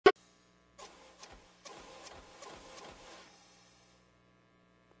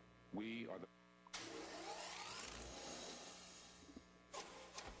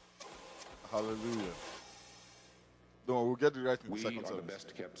Hallelujah. Don't worry, we'll get it right in the second service. We are the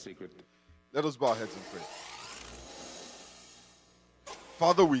best kept secret. Let us bow our heads and pray.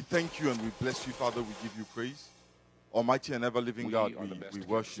 Father, we thank you and we bless you. Father, we give you praise. Almighty and ever-living God, we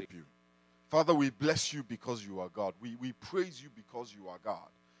worship you. Father, we bless you because you are God. We praise you because you are God.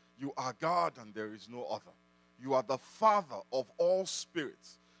 You are God and there is no other. You are the Father of all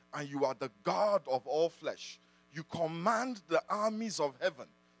spirits and you are the God of all flesh. You command the armies of heaven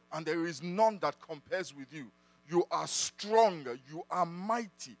and there is none that compares with you. You are strong, you are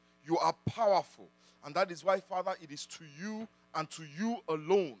mighty, you are powerful. And that is why, Father, it is to you and to you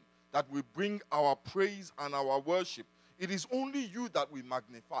alone that we bring our praise and our worship. It is only you that we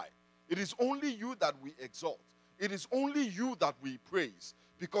magnify. It is only you that we exalt. It is only you that we praise,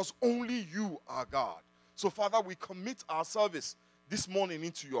 because only you are God. So, Father, we commit our service this morning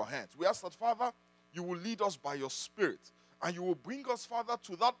into your hands. We ask that, Father, you will lead us by your Spirit, and you will bring us, Father,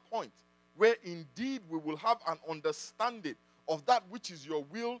 to that point where indeed we will have an understanding of that which is your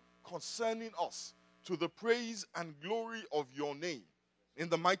will concerning us, to the praise and glory of your name. In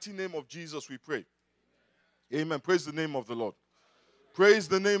the mighty name of Jesus we pray. Amen. Praise the name of the Lord. Praise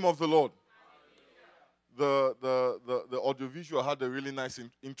the name of the Lord. The audiovisual had a really nice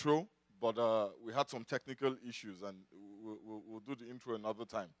intro, but we had some technical issues, and we'll do the intro another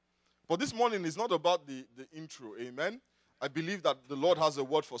time. But this morning is not about the intro. Amen. I believe that the Lord has a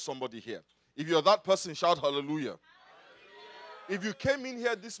word for somebody here. If you're that person, shout hallelujah. If you came in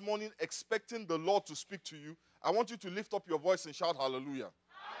here this morning expecting the Lord to speak to you, I want you to lift up your voice and shout hallelujah.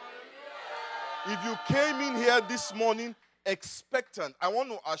 Hallelujah. If you came in here this morning expectant, I want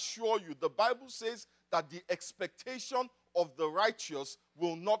to assure you, the Bible says that the expectation of the righteous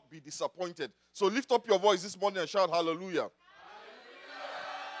will not be disappointed. So lift up your voice this morning and shout hallelujah. Hallelujah.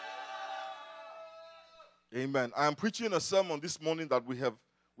 Amen. I am preaching a sermon this morning that we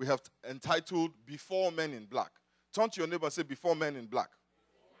have entitled Before Men in Black. Turn to your neighbor and say, Before Men in Black.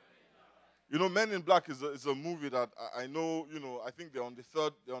 You know, Men in Black is a movie that I know, I think they're on the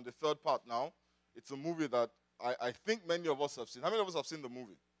third part now. It's a movie that I think many of us have seen. How many of us have seen the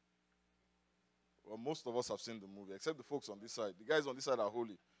movie? Well, most of us have seen the movie, except the folks on this side. The guys on this side are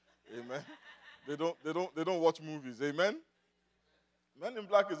holy. Amen. They don't watch movies. Amen. Men in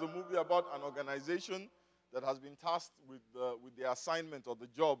Black is a movie about an organization that has been tasked with the assignment or the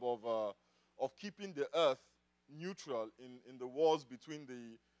job of keeping the earth neutral in the wars between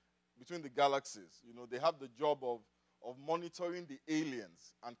the galaxies. You know, they have the job of monitoring the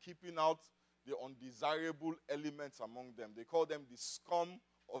aliens and keeping out the undesirable elements among them. They call them the scum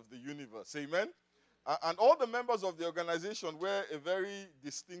of the universe. Amen? And all the members of the organization wear a very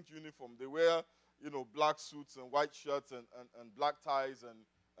distinct uniform. They wear, black suits and white shirts and black ties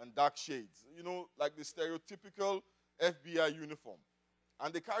and dark shades. Like the stereotypical FBI uniform.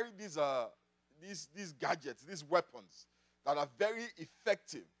 And they carry these gadgets, these weapons that are very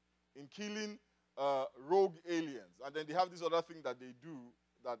effective in killing rogue aliens. And then they have this other thing that they do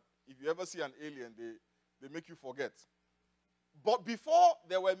that if you ever see an alien, they make you forget. But before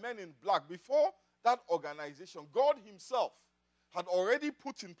there were Men in Black, before that organization, God himself had already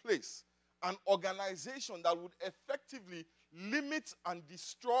put in place an organization that would effectively limit and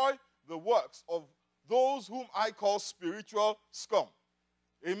destroy the works of those whom I call spiritual scum.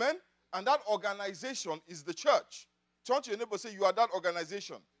 Amen? And that organization is the church. Turn to your neighbor and say, you are that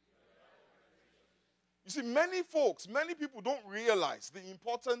organization. You see, many people don't realize the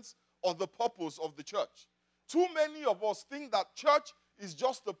importance of the purpose of the church. Too many of us think that church is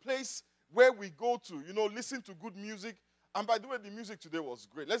just a place where we go to, listen to good music. And by the way, the music today was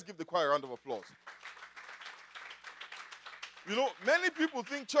great. Let's give the choir a round of applause. Many people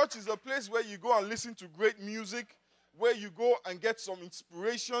think church is a place where you go and listen to great music, where you go and get some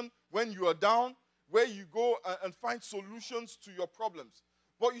inspiration when you are down, where you go and find solutions to your problems.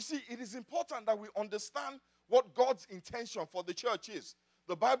 But you see, it is important that we understand what God's intention for the church is.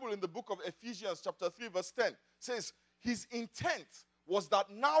 The Bible in the book of Ephesians chapter 3 verse 10 says, his intent was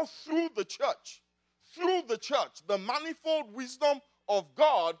that now through the church, the manifold wisdom of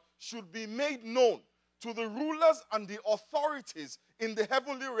God should be made known to the rulers and the authorities in the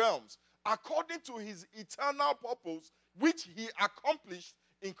heavenly realms, according to his eternal purpose, which he accomplished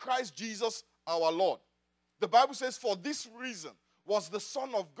in Christ Jesus our Lord. The Bible says, for this reason was the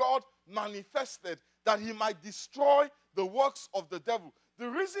Son of God manifested, that he might destroy the works of the devil. The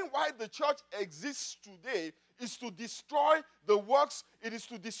reason why the church exists today is to destroy the works, it is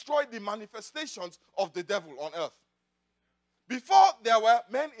to destroy the manifestations of the devil on earth. Before there were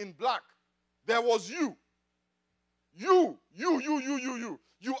Men in Black, there was you. You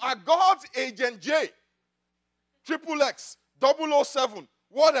are God's Agent J, XXX, 007,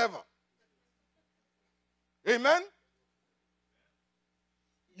 whatever. Amen?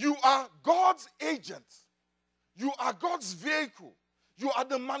 You are God's agent. You are God's vehicle. You are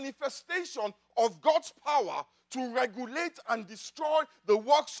the manifestation of God's power to regulate and destroy the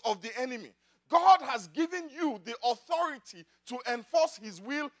works of the enemy. God has given you the authority to enforce his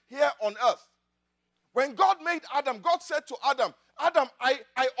will here on earth. When God made Adam, God said to Adam, Adam, I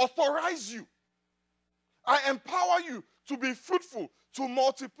authorize you. I empower you to be fruitful, to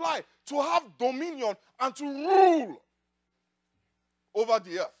multiply, to have dominion, and to rule over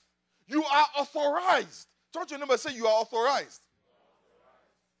the earth. You are authorized. Touch your neighbor and say, you are authorized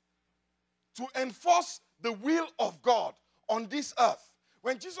to enforce the will of God on this earth.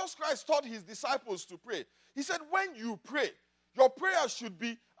 When Jesus Christ taught his disciples to pray, he said, when you pray, your prayer should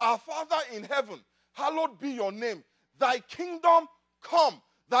be, our Father in heaven, hallowed be your name. Thy kingdom come.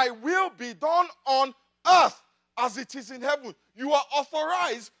 Thy will be done on earth as it is in heaven. You are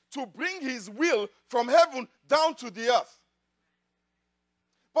authorized to bring his will from heaven down to the earth.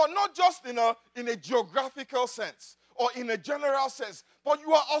 But not just in a geographical sense or in a general sense, but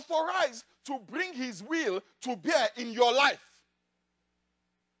you are authorized to bring his will to bear in your life.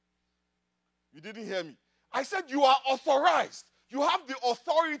 You didn't hear me. I said you are authorized. You have the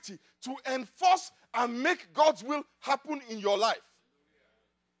authority to enforce and make God's will happen in your life.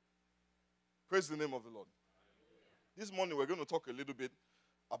 Praise the name of the Lord. This morning we're going to talk a little bit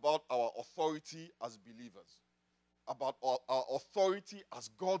about our authority as believers, about our authority as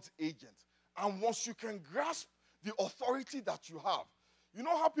God's agent. And once you can grasp the authority that you have, you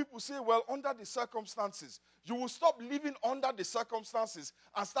know how people say, well, under the circumstances, you will stop living under the circumstances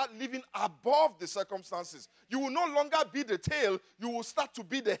and start living above the circumstances. You will no longer be the tail, you will start to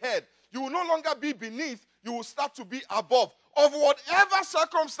be the head. You will no longer be beneath, you will start to be above. Of whatever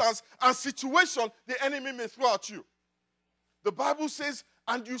circumstance and situation the enemy may throw at you. The Bible says,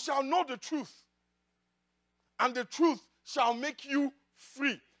 and you shall know the truth, and the truth shall make you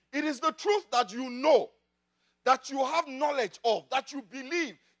free. It is the truth that you know, that you have knowledge of, that you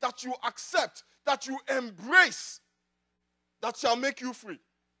believe, that you accept, that you embrace, that shall make you free.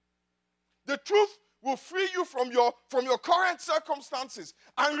 The truth will free you from your current circumstances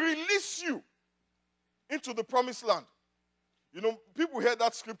and release you into the promised land. You know, people hear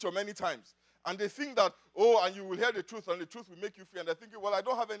that scripture many times, and they think that, oh, and you will hear the truth, and the truth will make you free. And they're thinking, well, I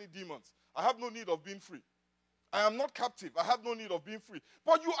don't have any demons. I have no need of being free. I am not captive. I have no need of being free.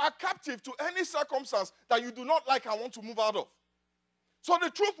 But you are captive to any circumstance that you do not like and want to move out of. So the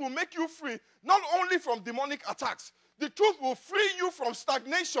truth will make you free, not only from demonic attacks. The truth will free you from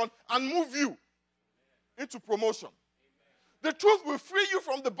stagnation and move you into promotion. The truth will free you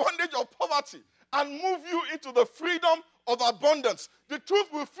from the bondage of poverty and move you into the freedom of abundance. The truth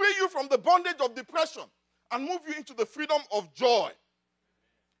will free you from the bondage of depression and move you into the freedom of joy.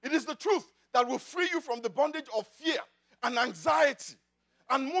 It is the truth that will free you from the bondage of fear and anxiety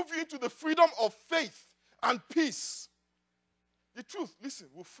and move you into the freedom of faith and peace. The truth, listen,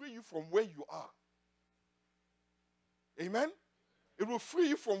 will free you from where you are. Amen? It will free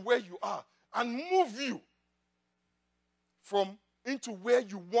you from where you are and move you into where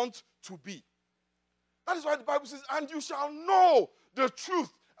you want to be. That is why the Bible says, and you shall know the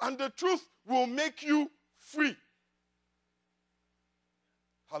truth, and the truth will make you free.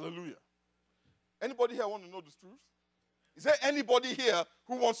 Hallelujah. Anybody here want to know the truth? Is there anybody here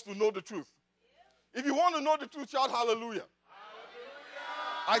who wants to know the truth? If you want to know the truth, shout hallelujah. Hallelujah.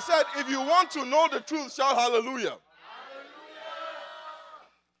 I said, if you want to know the truth, shout hallelujah. Hallelujah.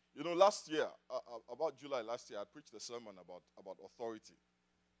 You know, last year, about July last year, I preached a sermon about authority.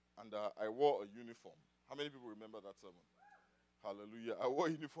 And I wore a uniform. How many people remember that sermon? Hallelujah. I wore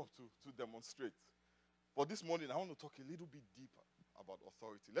a uniform to demonstrate. But this morning, I want to talk a little bit deeper about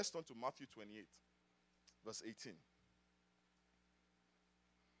authority. Let's turn to Matthew 28, verse 18.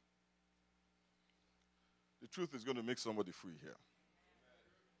 The truth is going to make somebody free here.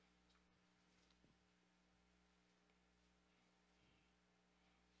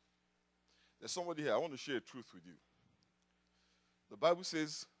 There's somebody here. I want to share a truth with you. The Bible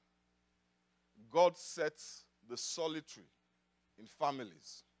says God sets the solitary in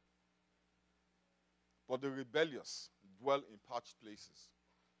families, but the rebellious dwell in parched places.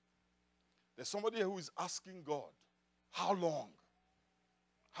 There's somebody here who is asking God, how long?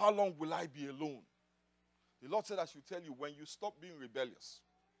 How long will I be alone? The Lord said I should tell you, when you stop being rebellious,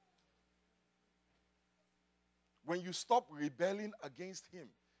 when you stop rebelling against Him,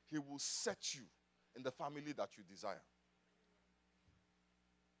 He will set you in the family that you desire.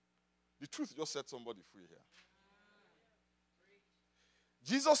 The truth just set somebody free here.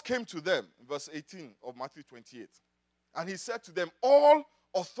 Jesus came to them, in verse 18 of Matthew 28, and He said to them, all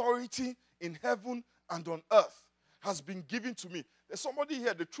authority in heaven and on earth has been given to me. There's somebody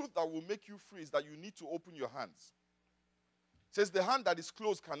here, the truth that will make you free is that you need to open your hands. It says the hand that is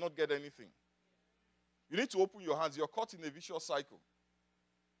closed cannot get anything. You need to open your hands. You're caught in a vicious cycle.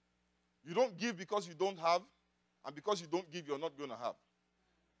 You don't give because you don't have, and because you don't give, you're not going to have.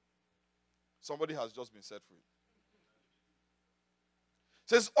 Somebody has just been set free. It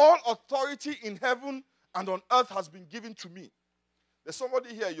says, all authority in heaven and on earth has been given to me. There's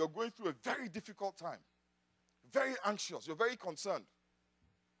somebody here, you're going through a very difficult time. Very anxious. You're very concerned.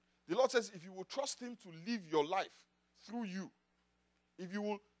 The Lord says, if you will trust him to live your life through you, if you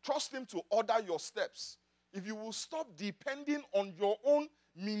will trust him to order your steps, if you will stop depending on your own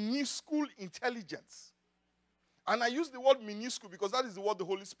minuscule intelligence. And I use the word minuscule because that is the word the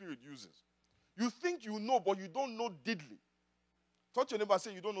Holy Spirit uses. You think you know, but you don't know diddly. Touch your neighbor and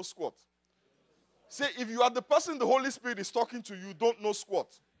say, you don't know squat. Say, if you are the person the Holy Spirit is talking to, you don't know squat.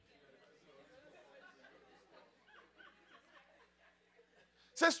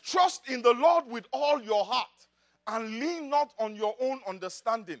 Says, trust in the Lord with all your heart and lean not on your own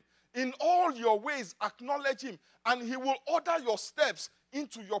understanding. In all your ways, acknowledge him, and he will order your steps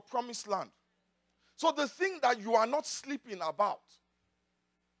into your promised land. So the thing that you are not sleeping about,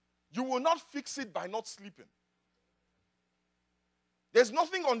 you will not fix it by not sleeping. There's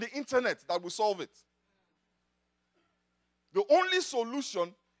nothing on the internet that will solve it. The only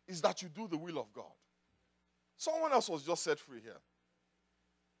solution is that you do the will of God. Someone else was just set free here.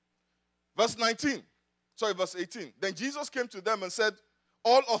 Verse 18. Then Jesus came to them and said,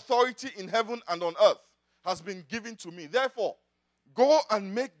 all authority in heaven and on earth has been given to me. Therefore, go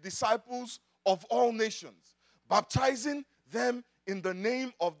and make disciples of all nations, baptizing them in the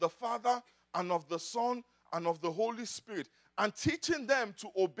name of the Father and of the Son and of the Holy Spirit, and teaching them to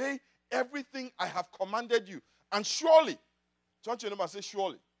obey everything I have commanded you. And surely, turn to your neighbor and say,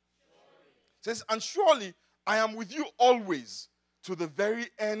 surely. It says, and surely I am with you always to the very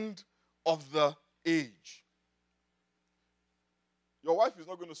end of the age. Your wife is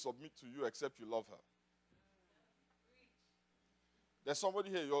not going to submit to you except you love her. There's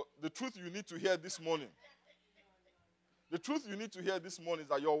somebody here, the truth you need to hear this morning. The truth you need to hear this morning is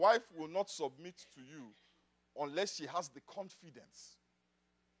that your wife will not submit to you unless she has the confidence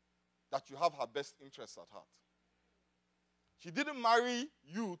that you have her best interests at heart. She didn't marry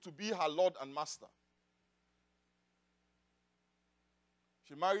you to be her Lord and Master.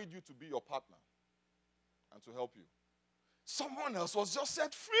 She married you to be your partner and to help you. Someone else was just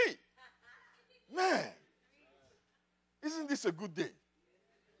set free. Man, isn't this a good day?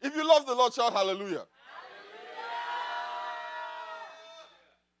 If you love the Lord, shout hallelujah. Hallelujah.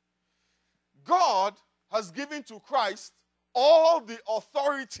 God has given to Christ all the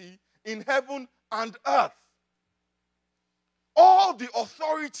authority in heaven and earth. All the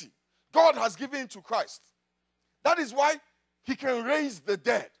authority God has given to Christ. That is why he can raise the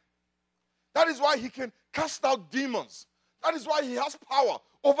dead. That is why he can cast out demons. That is why he has power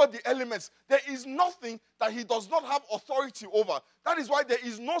over the elements. There is nothing that he does not have authority over. That is why there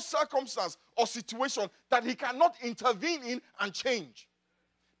is no circumstance or situation that he cannot intervene in and change.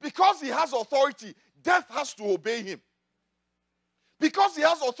 Because he has authority, death has to obey him. Because he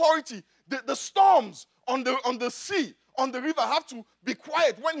has authority, the storms on the sea, on the river have to be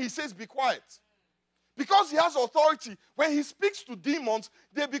quiet when he says be quiet. Because he has authority, when he speaks to demons,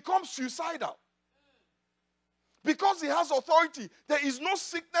 they become suicidal. Because he has authority, there is no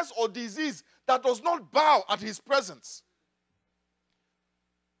sickness or disease that does not bow at his presence.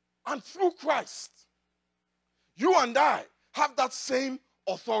 And through Christ, you and I have that same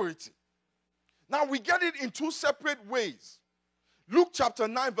authority. Now we get it in two separate ways. Luke chapter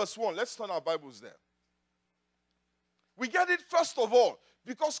 9 verse 1. Let's turn our Bibles there. We get it first of all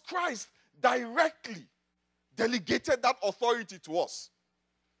because Christ directly delegated that authority to us.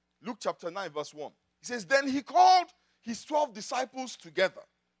 Luke chapter 9 verse 1. He says, then he called his 12 disciples together,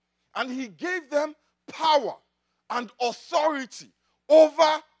 and he gave them power and authority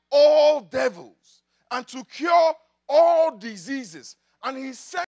over all devils, and to cure all diseases. And he said,